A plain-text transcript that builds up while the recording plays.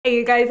Hey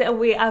you guys, and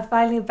we are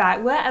finally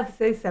back. We're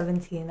episode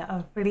 17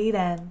 of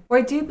Frieren,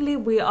 where I do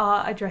believe we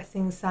are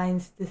addressing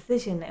Sein's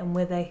decision and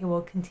whether he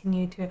will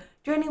continue to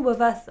journey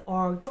with us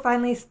or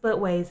finally split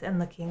ways and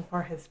looking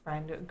for his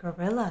friend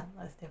Gorilla.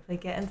 Let's definitely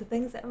get into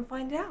things and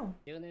find out.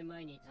 He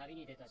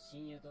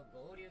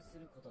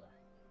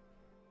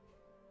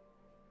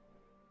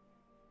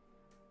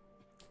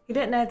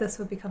didn't know this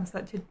would become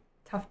such a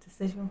tough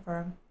decision for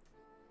him.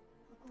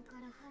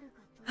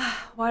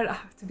 Why do I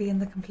have to be in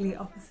the complete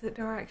opposite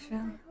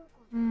direction?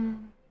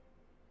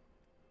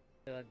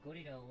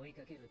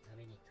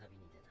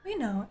 We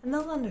know, and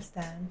they'll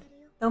understand.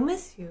 They'll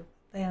miss you,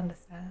 but they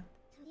understand.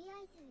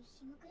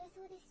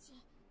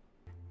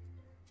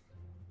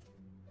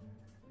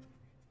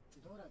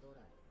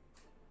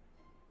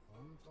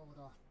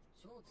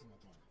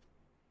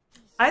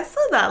 I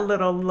saw that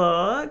little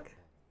look.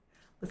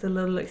 With a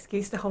little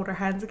excuse to hold her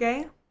hands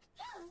again.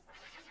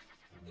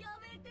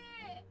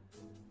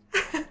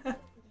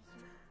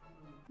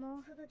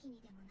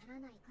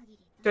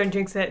 Don't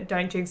jinx it,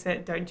 don't jinx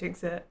it, don't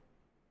jinx it.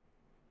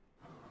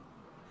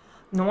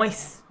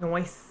 Nice,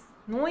 nice,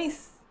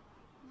 nice.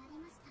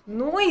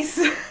 Nice!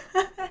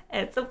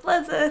 It's a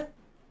blizzard.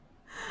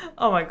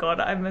 Oh my god,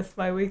 I missed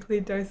my weekly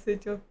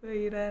dosage of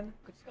Frieren.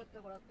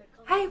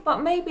 Hey,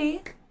 but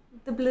maybe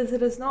the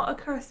blizzard is not a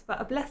curse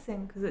but a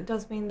blessing, because it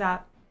does mean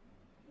that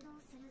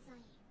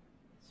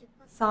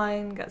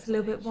Sein gets a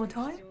little bit more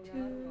time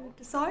to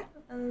decide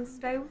and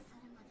stay with.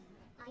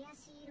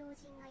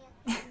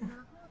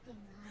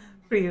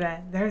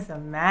 Frieren, there's a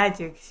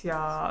magic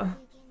shop.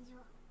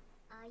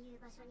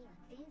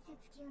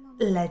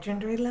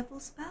 Legendary level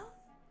spells?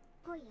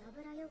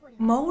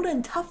 Mold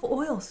and tough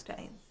oil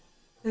stains.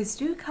 Those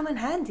do come in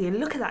handy.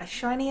 Look at that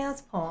shiny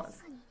ass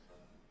Paws.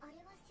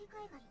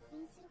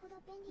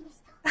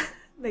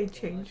 They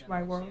changed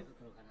my world.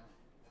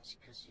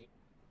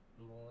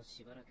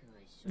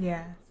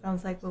 Yeah,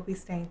 sounds like we'll be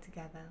staying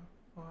together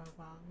for a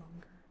while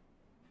longer.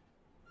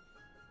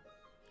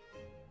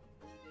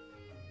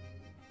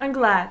 I'm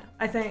glad.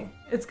 I think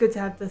it's good to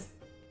have this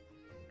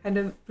kind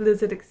of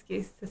blizzard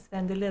excuse to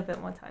spend a little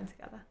bit more time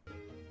together.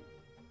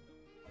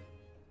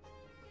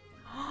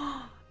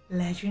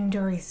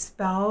 Legendary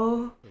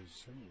spell?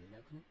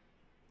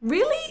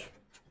 Really?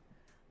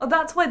 Oh,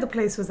 that's why the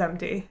place was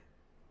empty.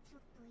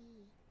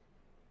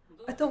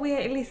 I thought we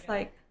at least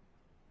like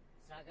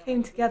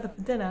came together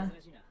for dinner.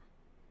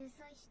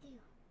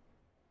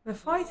 We're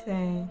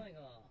fighting.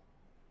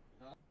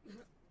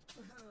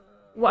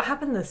 What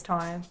happened this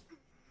time?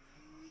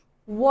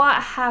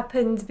 What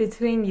happened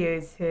between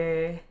you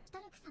two?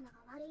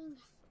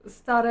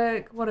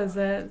 Static, what is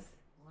it?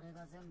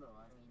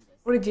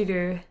 What did you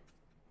do?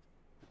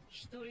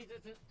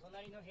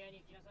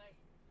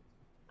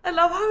 I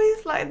love how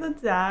he's like the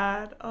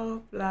dad.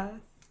 Oh, bless.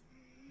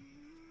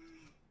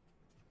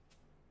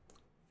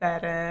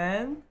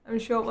 Frieren, I'm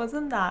sure it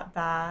wasn't that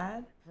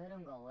bad.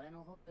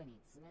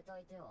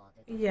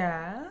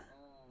 Yeah.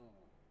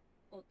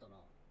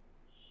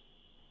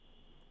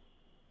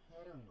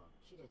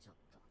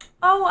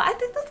 Oh, I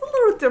think that's a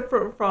little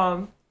different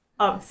from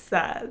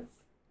upset.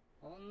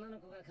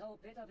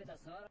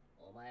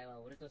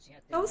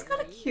 That was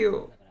kind of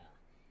cute.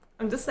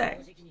 I'm just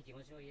saying.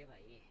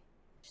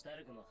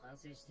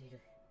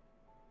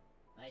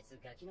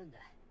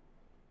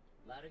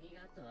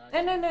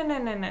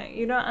 No.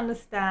 You don't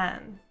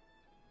understand.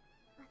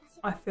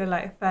 I feel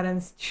like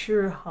Frieren's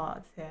true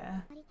heart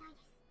here.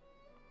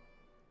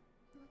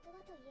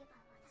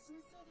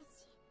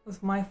 It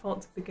was my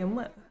fault to begin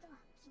with.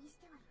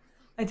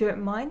 I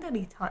don't mind that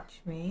he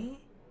touched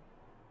me.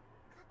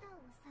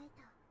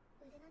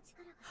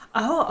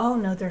 Oh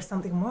no, there's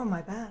something more,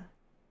 my bad.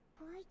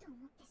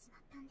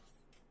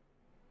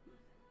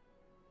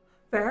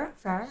 Fair.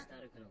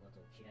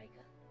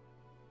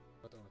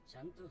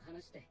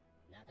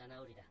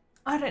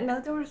 I didn't know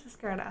there was a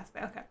scared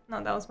aspect. Okay,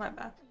 no, that was my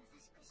bad.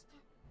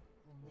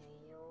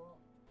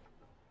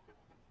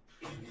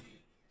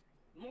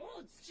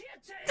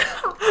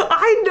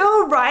 I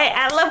know, right?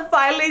 Ella,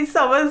 finally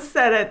someone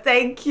said it.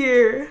 Thank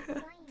you.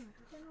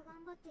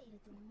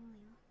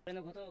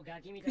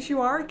 Because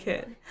you are a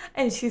kid.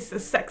 And she's a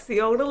sexy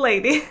older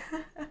lady.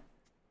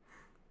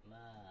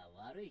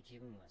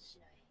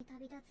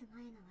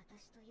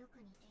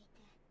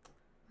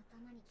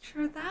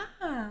 True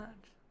that.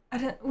 I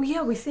don't. Well,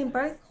 yeah, we've seen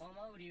both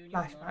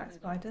flashbacks,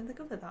 but I don't think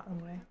of it that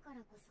way.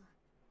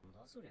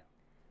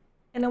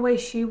 In a way,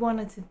 she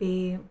wanted to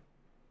be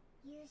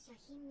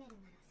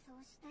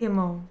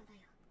Himo.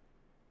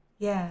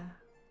 Yeah,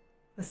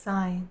 the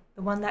Sein,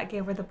 the one that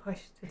gave her the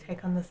push to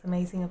take on this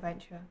amazing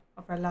adventure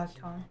of her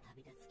lifetime.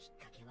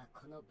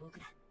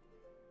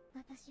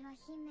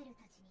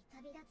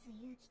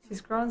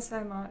 She's grown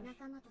so much.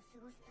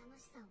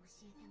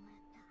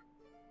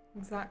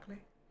 Exactly.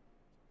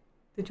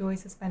 The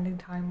joys of spending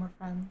time with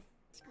friends.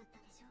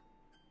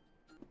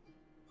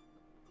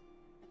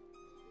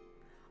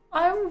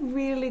 I'm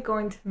really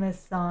going to miss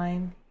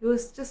Sein. He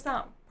was just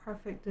that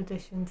perfect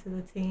addition to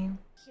the team.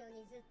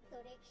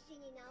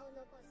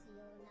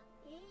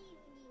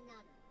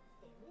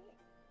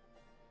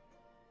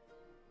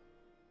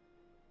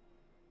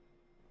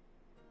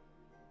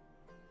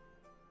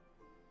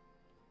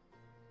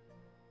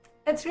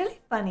 It's really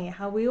funny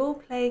how we all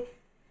play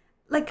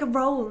like a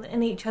role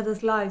in each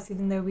other's lives,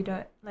 even though we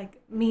don't like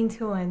mean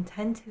to or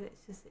intend to.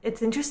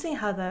 It's interesting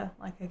how the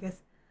like I guess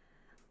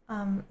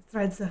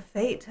threads of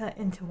fate are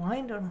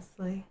intertwined.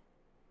 Honestly,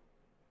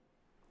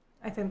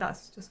 I think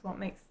that's just what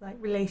makes like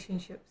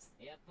relationships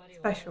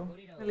special,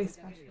 really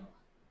special.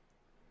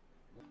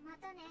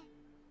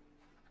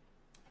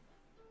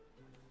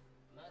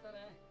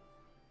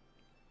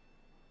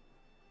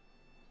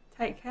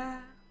 Take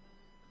care.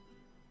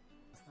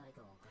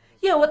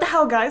 Yeah, what the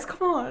hell, guys?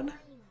 Come on.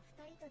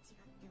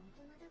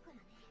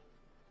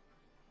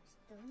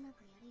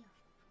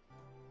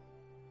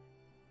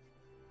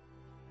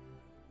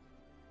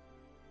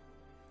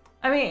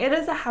 I mean, it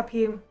is a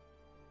happy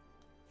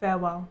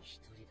farewell.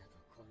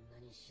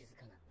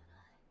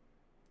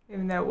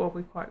 Even though it will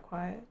be quite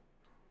quiet.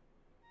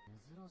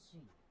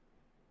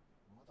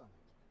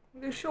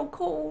 They're so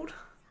cold.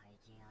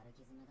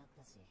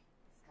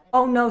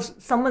 Oh no,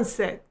 someone's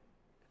sick.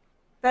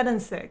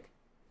 Feden's sick.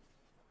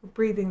 Her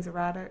breathing's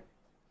erratic.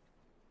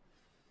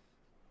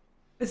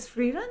 Is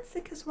Frieren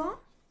sick as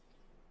well?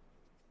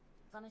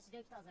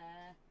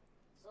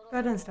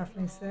 Feden's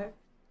definitely sick.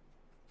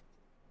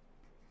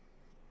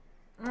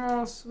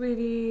 Oh,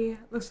 sweetie.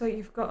 Looks like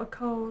you've got a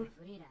cold.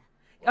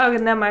 Oh,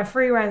 and then my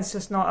Frieren's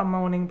just not a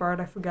morning bird,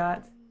 I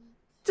forgot.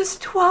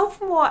 Just 12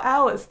 more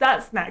hours.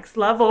 That's next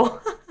level.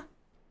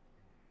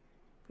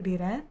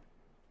 Frieren?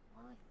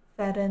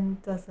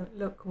 Feden doesn't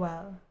look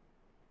well.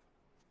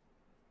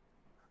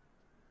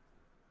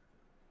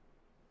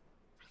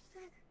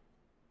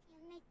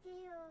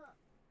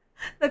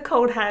 The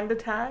cold hand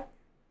attack.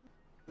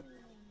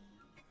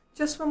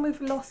 Just when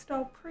we've lost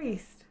our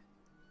priest.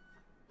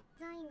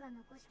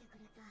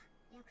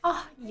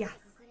 Oh, yes.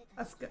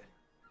 That's good.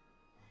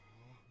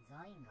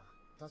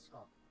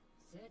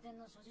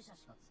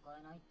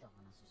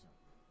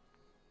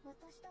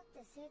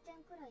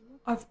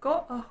 I've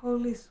got a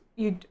holy...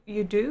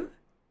 You do?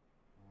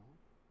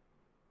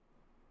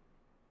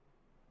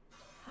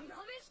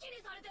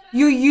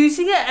 You're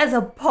using it as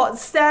a pot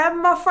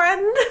stand, my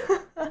friend?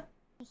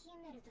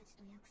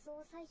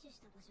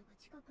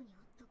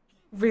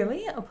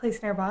 Really? A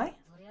place nearby?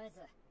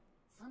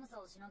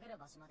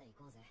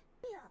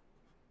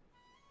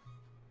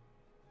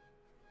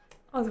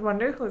 I was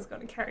wondering who was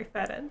going to carry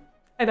Feden.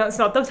 I know it's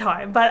not the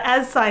time, but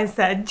as Sign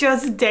said,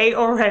 just date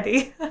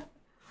already. That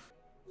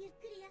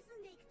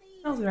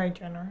was very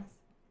generous.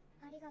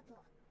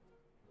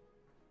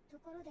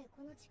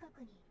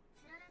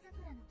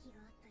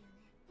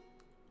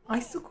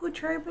 Icicle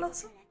cherry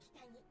blossom?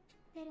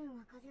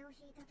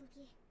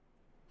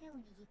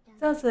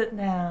 Does it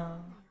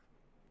now?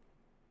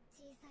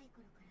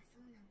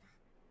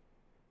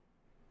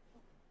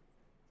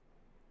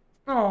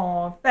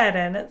 Oh,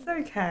 Feden, it's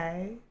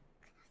okay.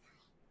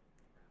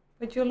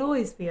 But you'll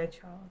always be a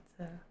child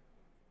to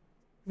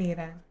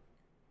Frieren.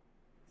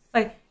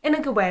 Like, in a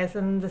good way, as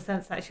in the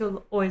sense that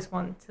she'll always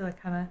want to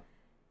kind of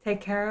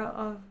take care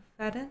of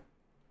Feden.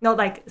 Not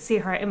like see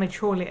her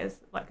immaturely as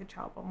like a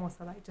child, but more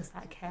so like just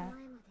that care.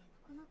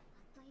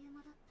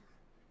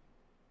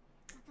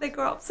 They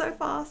grow up so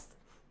fast.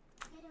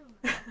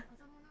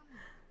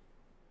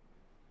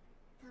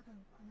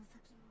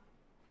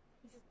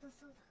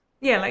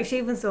 Yeah, like she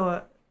even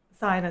saw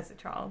Sign as a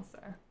child, so.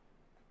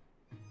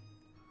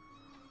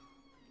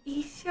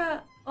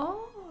 Isha,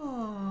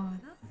 oh,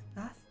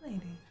 that's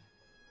fascinating.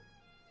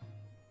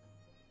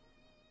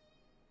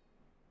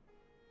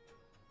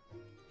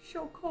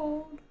 So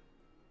cold.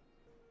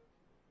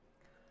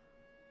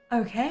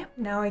 Okay,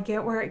 now I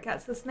get where it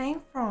gets its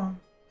name from.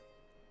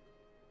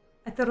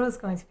 I thought it was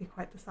going to be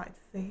quite the sight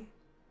to see.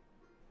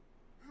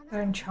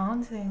 They're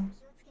enchanting.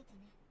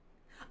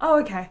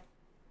 Oh, okay.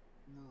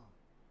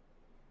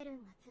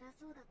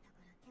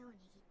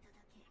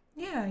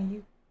 Yeah,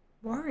 you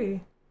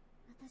worry.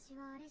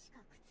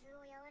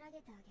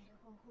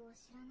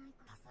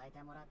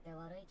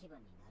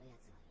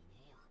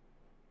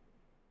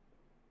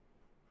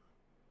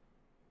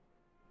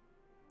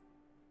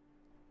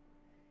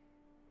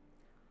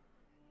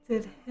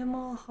 Did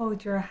Himmel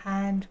hold your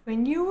hand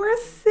when you were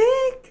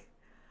sick?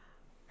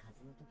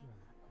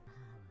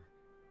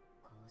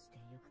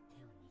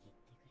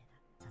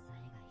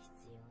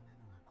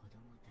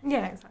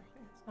 Yeah,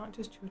 exactly. It's not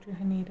just children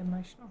who need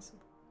emotional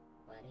support.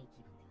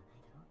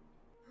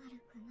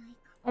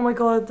 Oh my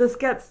god, this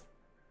gets...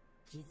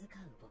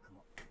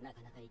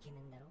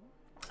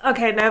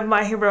 Okay, never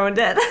mind, he ruined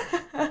it.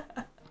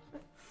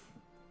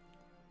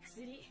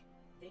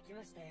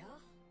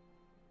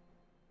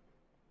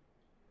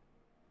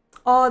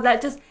 Oh, that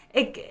just...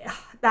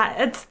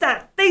 It's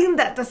that thing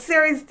that the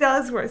series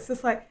does where it's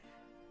just like...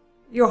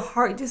 Your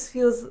heart just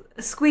feels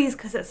squeezed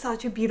because it's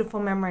such a beautiful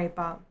memory,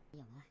 but...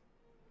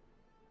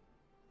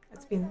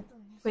 It's been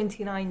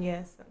 29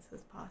 years since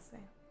his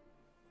passing.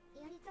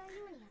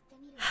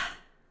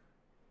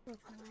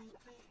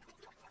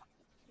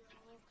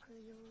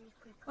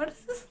 Why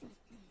does this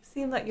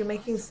seem like you're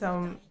making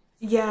some...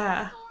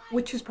 Yeah,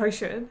 witch's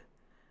potion.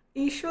 Are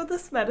you sure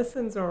this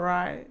medicine's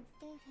alright?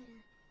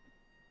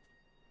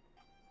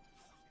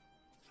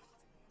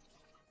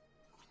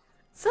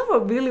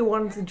 Someone really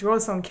wanted to draw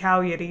some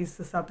coyotes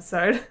this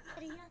episode.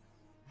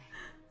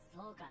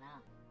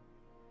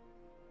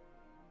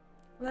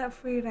 Let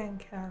Frieren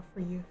care for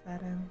you,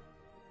 Feden.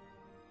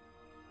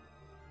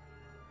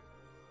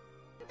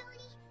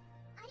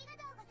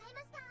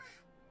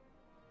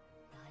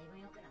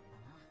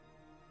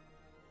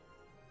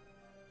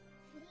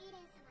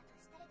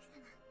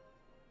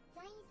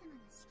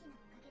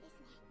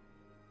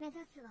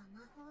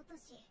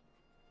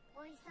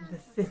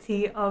 The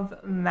City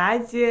of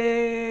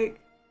Magic.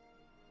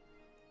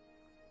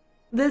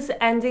 This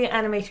ending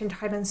animation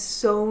tied in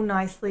so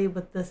nicely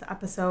with this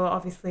episode,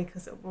 obviously,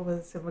 because it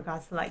was in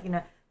regards to, like, you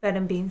know,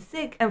 Feden being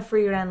sick and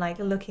Frieren, like,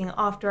 looking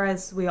after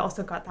us. We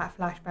also got that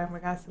flashback in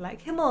regards to,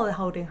 like, Himmel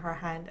holding her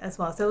hand as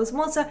well. So it was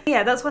more so,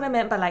 yeah, that's what I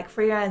meant by, like,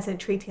 Frieren and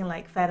treating,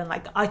 like, Feden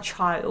like a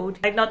child.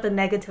 Like, not the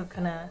negative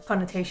kind of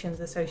connotations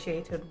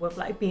associated with,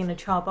 like, being a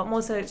child, but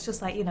more so it's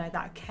just, like, you know,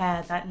 that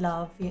care, that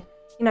love, you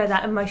know,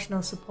 that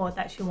emotional support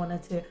that she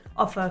wanted to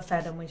offer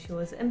Feden when she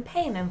was in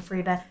pain, and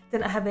Frieren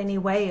didn't have any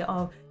way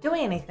of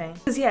doing anything.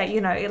 Because yeah, you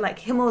know, like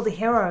Himmel the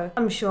hero,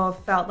 I'm sure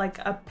felt like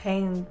a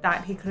pain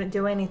that he couldn't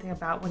do anything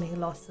about when he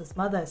lost his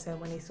mother. So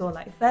when he saw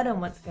like Feden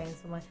once again,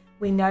 someone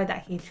we know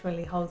that he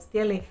truly holds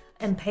dearly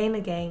in pain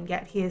again,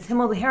 yet he is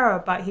Himmel the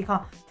hero, but he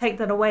can't take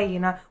that away, you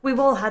know. We've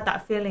all had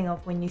that feeling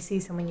of when you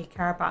see someone you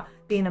care about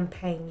being in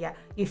pain, yet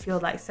you feel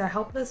like so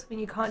helpless when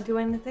you can't do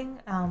anything.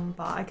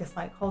 But I guess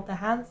like hold their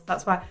hands.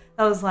 That's why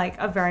that was like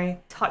a very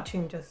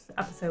touching just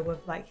episode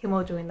with like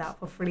Himmel doing that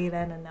for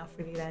Frieren and now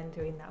Frieren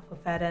doing that for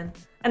Feden.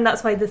 And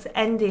that's why this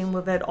ending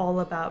with it all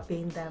about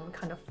being them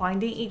kind of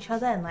finding each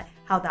other and like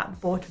how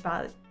that brought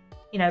about,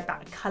 you know,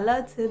 back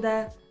color to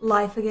their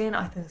life again.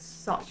 I think it's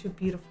such a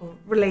beautiful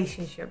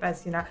relationship,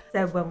 as you know,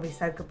 said when we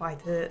said goodbye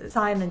to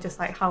Sign, and just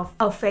like how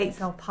our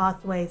fates, our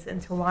pathways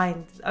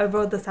intertwined.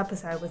 Overall, this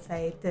episode, I would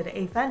say, did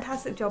a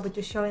fantastic job of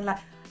just showing like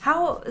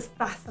how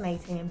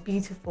fascinating and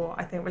beautiful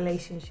I think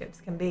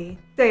relationships can be.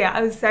 So yeah,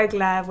 I'm so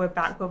glad we're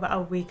back with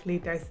our weekly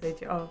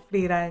dosage of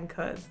Frieren,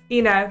 because,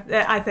 you know,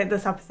 I think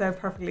this episode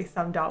perfectly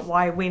summed up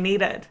why we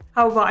need it.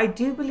 However, I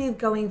do believe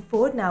going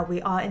forward now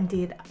we are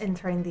indeed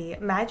entering the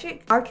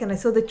magic arc, and I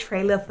saw the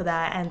trailer for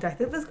that, and I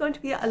think there's going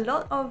to be a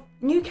lot of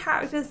new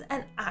characters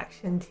and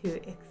action to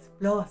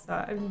explore. So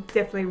I'm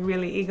definitely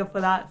really eager for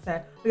that. So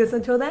I guess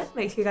until then,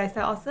 make sure you guys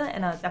stay awesome,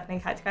 and I'll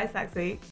definitely catch you guys next week.